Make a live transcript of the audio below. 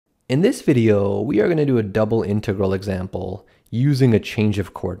In this video, we are going to do a double integral example using a change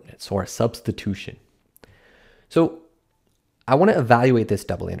of coordinates or a substitution. So I want to evaluate this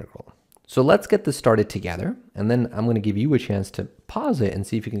double integral. So let's get this started together, and then I'm going to give you a chance to pause it and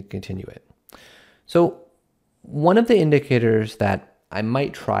see if you can continue it. So one of the indicators that I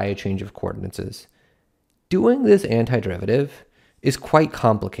might try a change of coordinates is doing this antiderivative is quite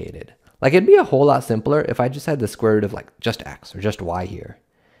complicated. Like, it'd be a whole lot simpler if I just had the square root of like just x or just y here.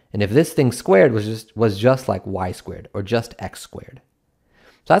 And if this thing squared was just like y squared or just x squared.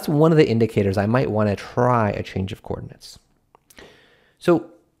 So that's one of the indicators I might want to try a change of coordinates.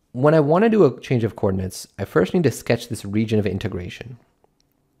 So when I want to do a change of coordinates, I first need to sketch this region of integration.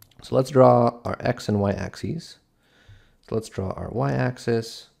 So let's draw our x and y axes. So let's draw our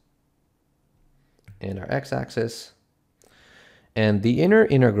y-axis and our x-axis. And the inner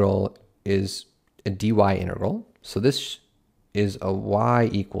integral is a dy integral. So this is a y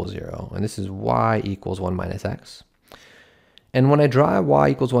equals 0, and this is y equals 1 minus x. And when I draw y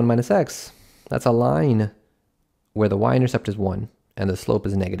equals 1 minus x, that's a line where the y-intercept is 1 and the slope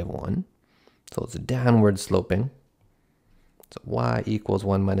is -1. So it's downward sloping. So y equals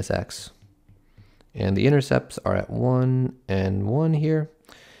 1 minus x. And the intercepts are at 1 and 1 here.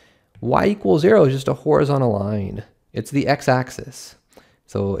 Y equals 0 is just a horizontal line. It's the x-axis.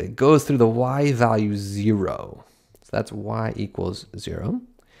 So it goes through the y value 0. So that's y equals 0.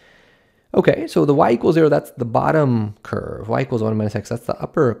 Okay, so the y equals 0, that's the bottom curve. Y equals 1 minus x, that's the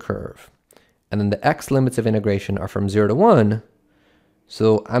upper curve. And then the x limits of integration are from 0 to 1.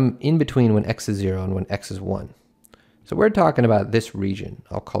 So I'm in between when x is 0 and when x is 1. So we're talking about this region.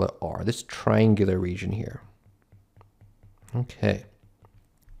 I'll call it R, this triangular region here. Okay.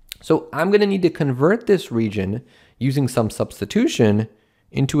 So I'm going to need to convert this region using some substitution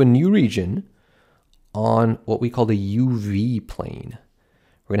into a new region on what we call the UV plane.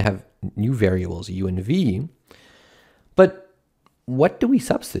 We're going to have new variables, u and v. But what do we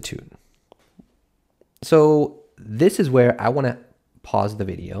substitute? So this is where I want to pause the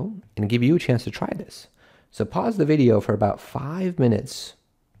video and give you a chance to try this. So pause the video for about 5 minutes,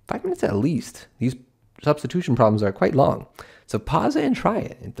 5 minutes at least. These substitution problems are quite long. So pause it and try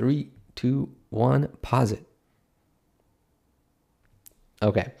it. In 3, 2, 1, pause it.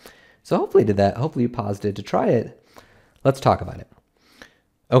 Okay, so hopefully you did that. Hopefully you paused it to try it. Let's talk about it.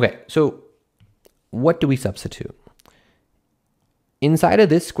 Okay, so what do we substitute? Inside of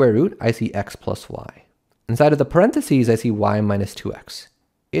this square root, I see x plus y. Inside of the parentheses, I see y minus 2x.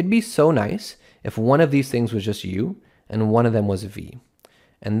 It'd be so nice if one of these things was just u and one of them was v.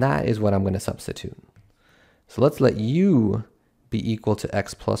 And that is what I'm going to substitute. So let's let u be equal to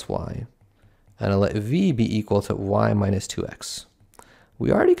x plus y, and I'll let v be equal to y minus 2x.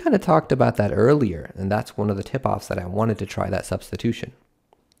 We already kind of talked about that earlier, and that's one of the tip-offs that I wanted to try that substitution.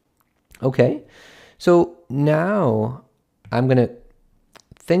 Okay, so now I'm going to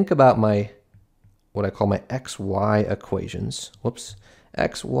think about what I call my xy equations. Whoops,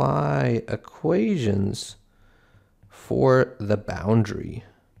 xy equations for the boundary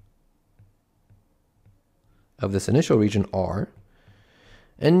of this initial region R,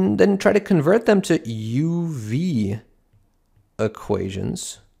 and then try to convert them to UV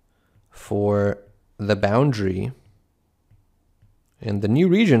equations for the boundary. And the new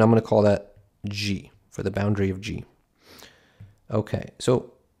region, I'm going to call that G, for the boundary of G. Okay,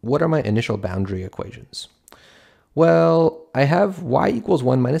 so what are my initial boundary equations? Well, I have y equals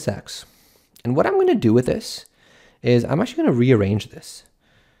 1 minus x. And what I'm going to do with this is I'm actually going to rearrange this,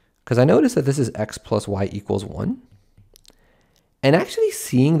 because I notice that this is x plus y equals 1. And actually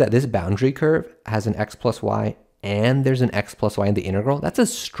seeing that this boundary curve has an x plus y and there's an x plus y in the integral, that's a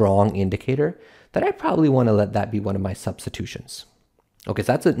strong indicator that I probably want to let that be one of my substitutions. Okay,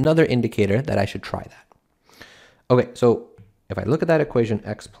 so that's another indicator that I should try that. Okay, so if I look at that equation,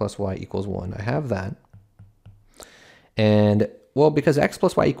 x plus y equals 1, I have that. And, well, because x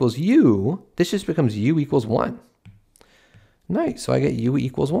plus y equals u, this just becomes u equals 1. Nice, so I get u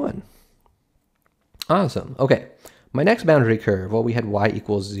equals 1. Awesome. Okay, my next boundary curve, well, we had y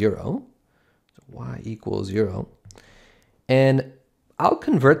equals 0. So y equals 0. And I'll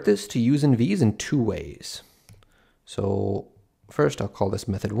convert this to u's and v's in 2 ways. So first, I'll call this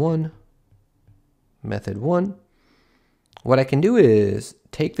method 1. Method 1. What I can do is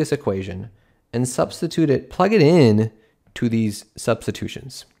take this equation and substitute it, plug it in to these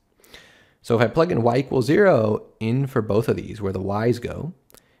substitutions. So if I plug in y equals 0 in for both of these, where the y's go,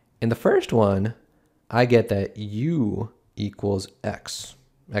 in the first one, I get that u equals x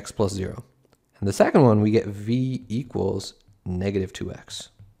plus 0. And the second one, we get v equals -2x.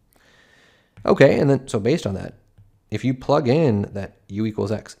 Okay, and then so based on that, if you plug in that u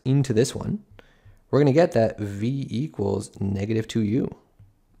equals x into this one, we're going to get that v equals negative 2u.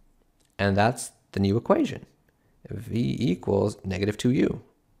 And that's the new equation. V equals negative 2u.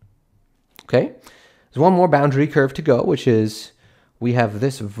 Okay? There's one more boundary curve to go, which is we have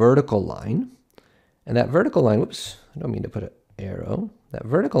this vertical line. And that vertical line, whoops, I don't mean to put an arrow. That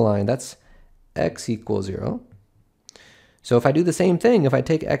vertical line, that's x equals 0. So if I do the same thing, if I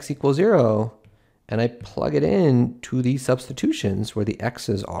take x equals 0 and I plug it in to these substitutions where the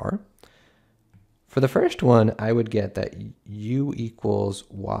x's are, for the first one, I would get that u equals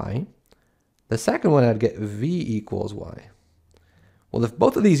y. The second one, I'd get v equals y. Well, if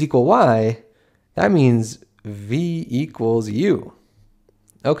both of these equal y, that means v equals u.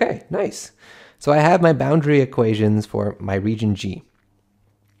 Okay, nice. So I have my boundary equations for my region G.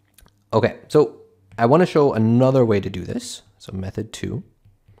 Okay, so I want to show another way to do this. So method 2.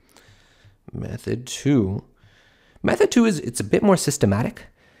 Method 2. Method 2 it's a bit more systematic,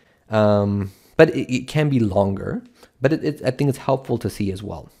 but it can be longer. But I think it's helpful to see as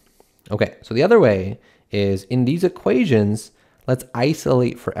well. Okay, so the other way is in these equations, let's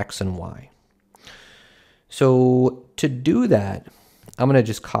isolate for x and y. So to do that, I'm going to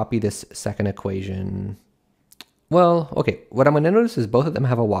just copy this second equation. Well, okay, what I'm going to notice is both of them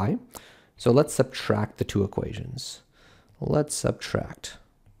have a y. So let's subtract the two equations. Let's subtract.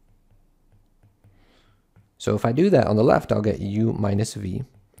 So if I do that on the left, I'll get u minus v.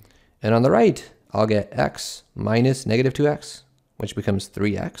 And on the right, I'll get x minus negative 2x, which becomes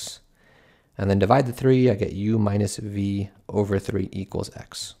 3x. And then divide the 3, I get u minus v over 3 equals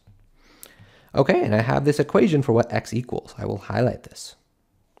x. Okay, and I have this equation for what x equals. I will highlight this.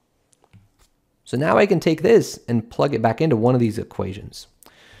 So now I can take this and plug it back into one of these equations.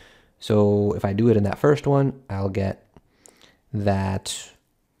 So if I do it in that first one, I'll get that.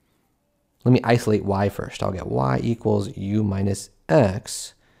 Let me isolate y first. I'll get y equals u minus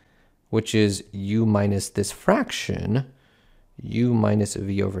x, which is u minus this fraction, u minus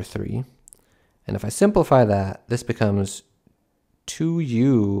v over 3. And if I simplify that, this becomes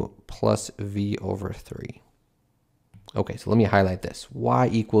 2u plus v over 3. Okay, so let me highlight this. Y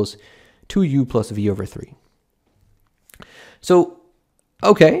equals 2u plus v over 3. So,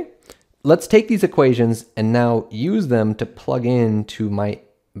 okay, let's take these equations and now use them to plug into my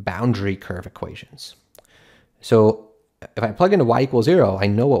boundary curve equations. So if I plug into y equals 0, I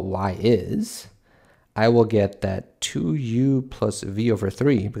know what y is. I will get that 2u plus v over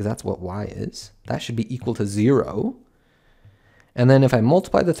 3, because that's what y is. That should be equal to 0. And then if I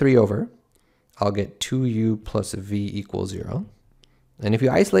multiply the 3 over, I'll get 2u plus v equals 0. And if you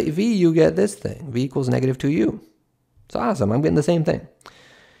isolate v, you get this thing. V equals negative 2u. It's awesome. I'm getting the same thing.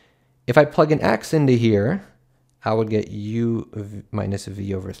 If I plug an x into here, I would get u minus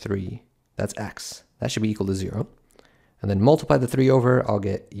v over 3. That's x. That should be equal to 0. And then multiply the 3 over, I'll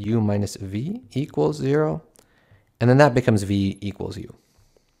get u minus v equals 0. And then that becomes v equals u.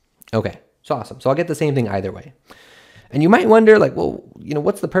 Okay, so awesome. So I'll get the same thing either way. And you might wonder, like, well, you know,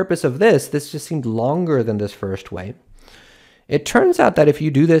 what's the purpose of this? This just seemed longer than this first way. It turns out that if you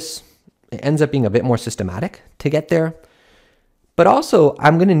do this, it ends up being a bit more systematic to get there. But also,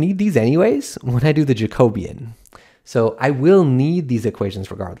 I'm going to need these anyways when I do the Jacobian. So I will need these equations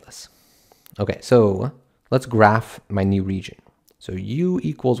regardless. Okay, so let's graph my new region. So u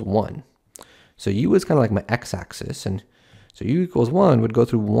equals 1. So u is kind of like my x-axis. And so u equals 1 would go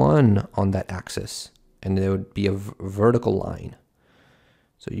through 1 on that axis. And there would be a vertical line.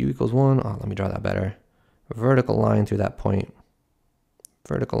 So u equals 1. Oh, let me draw that better. A vertical line through that point.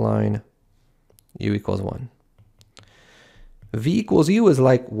 Vertical line, u equals 1. V equals u is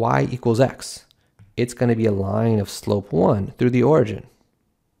like y equals x. It's going to be a line of slope 1 through the origin.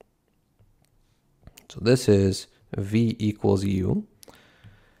 So this is v equals u.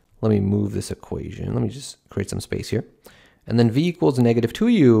 Let me move this equation. Let me just create some space here. And then v equals negative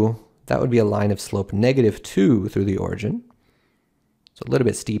 2u. That would be a line of slope negative 2 through the origin. So a little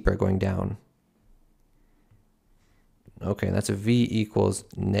bit steeper going down. Okay, that's a v equals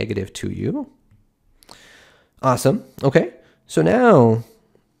negative 2u. Awesome. Okay, so now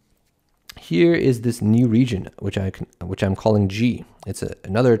here is this new region, which I'm calling G. It's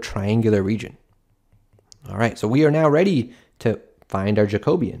another triangular region. All right, so we are now ready to find our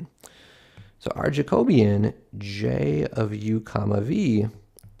Jacobian. So our Jacobian, J of u comma v,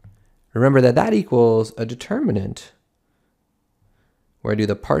 remember that equals a determinant where I do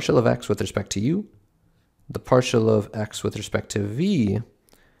the partial of x with respect to u, the partial of x with respect to v,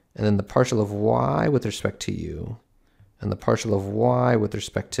 and then the partial of y with respect to u, and the partial of y with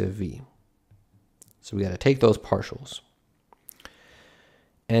respect to v. So we got to take those partials.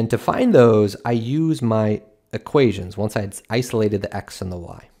 And to find those, I use my equations once I had isolated the x and the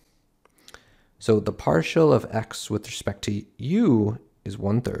y. So the partial of x with respect to u is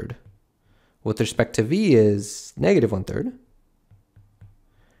 1/3. With respect to v is -1/3.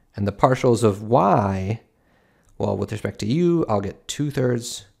 And the partials of y, well, with respect to u, I'll get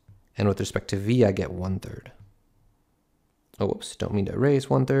 2/3. And with respect to v, I get 1/3. Oh, whoops, don't mean to erase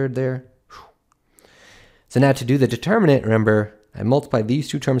 1/3 there. So now to do the determinant, remember, I multiply these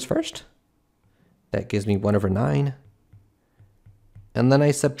two terms first. That gives me 1/9. And then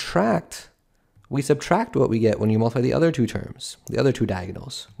I subtract. We subtract what we get when you multiply the other two terms, the other two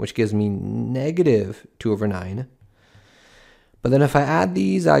diagonals, which gives me -2/9. But then if I add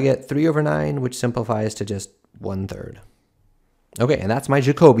these, I get 3/9, which simplifies to just 1/3. Okay, and that's my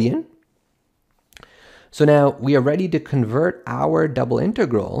Jacobian. So now we are ready to convert our double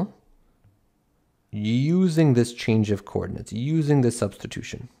integral using this change of coordinates, using this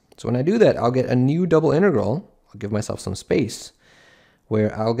substitution. So when I do that, I'll get a new double integral. I'll give myself some space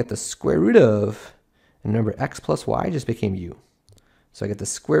where I'll get the square root of, and remember x plus y just became u. So I get the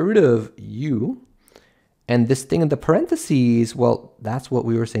square root of u, and this thing in the parentheses, well, that's what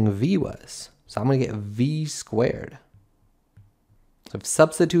we were saying v was. So I'm going to get v squared. So I've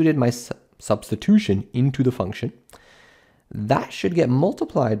substituted my substitution into the function. That should get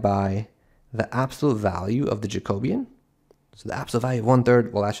multiplied by the absolute value of the Jacobian. So the absolute value of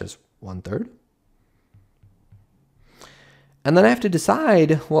 1/3, well, that's just 1/3. And then I have to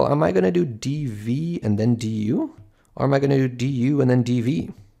decide, well, am I going to do dv and then du? Or am I going to do du and then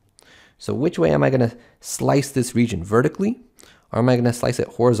dv? So which way am I going to slice this region, vertically? Or am I going to slice it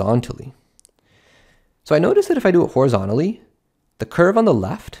horizontally? So I notice that if I do it horizontally, the curve on the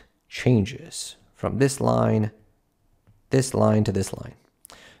left changes from this line to this line.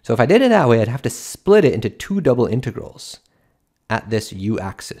 So if I did it that way, I'd have to split it into two double integrals at this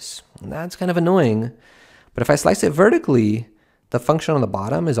u-axis. And that's kind of annoying. But if I slice it vertically, the function on the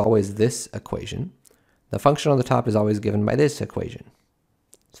bottom is always this equation. The function on the top is always given by this equation.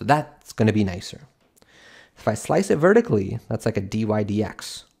 So that's going to be nicer. If I slice it vertically, that's like a dy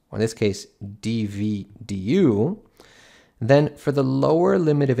dx, or in this case, dv du. Then for the lower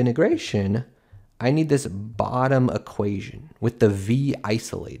limit of integration, I need this bottom equation with the v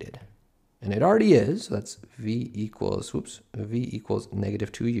isolated. And it already is. So that's v equals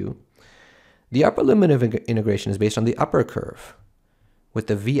 -2u. The upper limit of integration is based on the upper curve with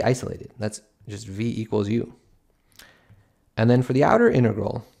the v isolated. That's just v equals u. And then for the outer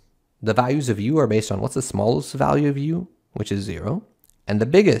integral, the values of u are based on what's the smallest value of u, which is 0, and the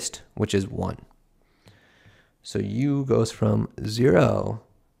biggest, which is 1. So u goes from 0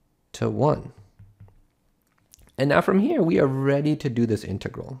 to 1. And now from here, we are ready to do this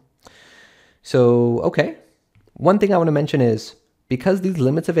integral. So, okay, one thing I want to mention is, because these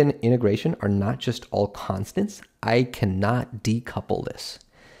limits of integration are not just all constants, I cannot decouple this.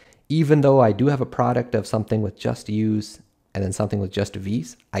 Even though I do have a product of something with just u's and then something with just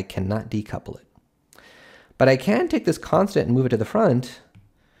v's, I cannot decouple it. But I can take this constant and move it to the front.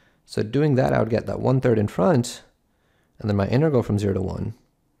 So doing that, I would get that 1/3 in front, and then my integral from 0 to 1.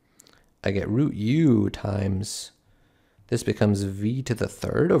 I get root u times, this becomes v to the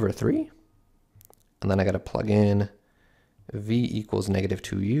third over 3. And then I got to plug in v equals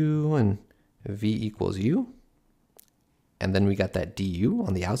 -2u and v equals u. And then we got that du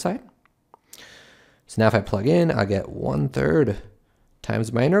on the outside. So now if I plug in, I get 1/3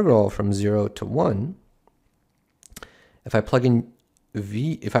 times my integral from 0 to 1. If I plug in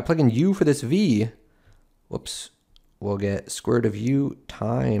u for this v, whoops, we'll get square root of u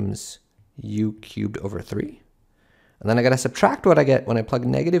times u cubed over 3. And then I got to subtract what I get when I plug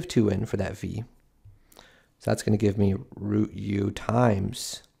 -2 in for that v. So that's going to give me root u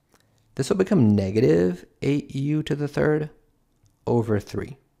times, this will become -8u to the third over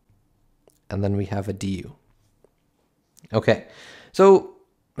 3. And then we have a du. Okay, so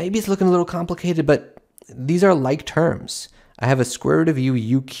maybe it's looking a little complicated, but these are like terms. I have a square root of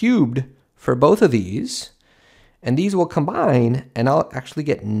u cubed for both of these, and these will combine, and I'll actually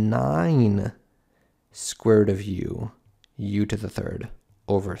get 9 square root of u to the third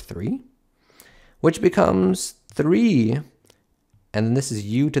over 3, which becomes 3, and then this is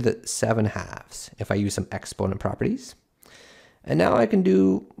u to the 7/2 if I use some exponent properties. And now I can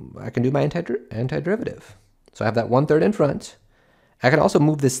do my antiderivative. So I have that 1/3 in front. I can also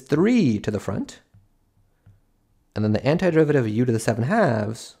move this 3 to the front. And then the antiderivative of u to the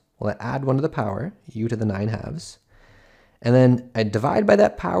 7/2, well, I add 1 to the power, u to the 9/2. And then I divide by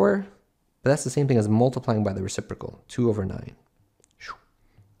that power, but that's the same thing as multiplying by the reciprocal, 2 over 9.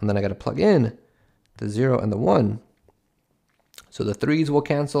 And then I got to plug in the 0 and the 1. So the 3's will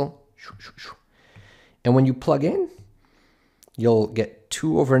cancel. And when you plug in, you'll get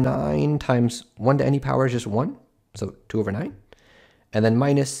 2 over 9 times 1 to any power is just 1. So 2 over 9. And then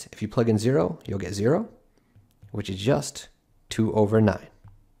minus, if you plug in 0, you'll get 0, which is just 2 over 9.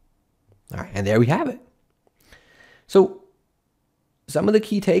 All right, and there we have it. So some of the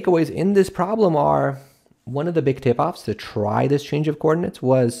key takeaways in this problem are, one of the big tip-offs to try this change of coordinates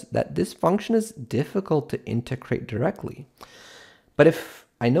was that this function is difficult to integrate directly. But if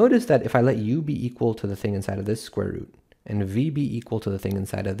I notice that if I let u be equal to the thing inside of this square root, and v be equal to the thing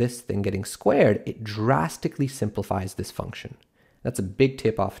inside of this thing getting squared, it drastically simplifies this function. That's a big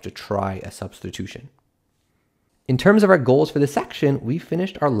tip-off to try a substitution. In terms of our goals for this section, we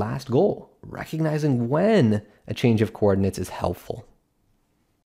finished our last goal, recognizing when a change of coordinates is helpful.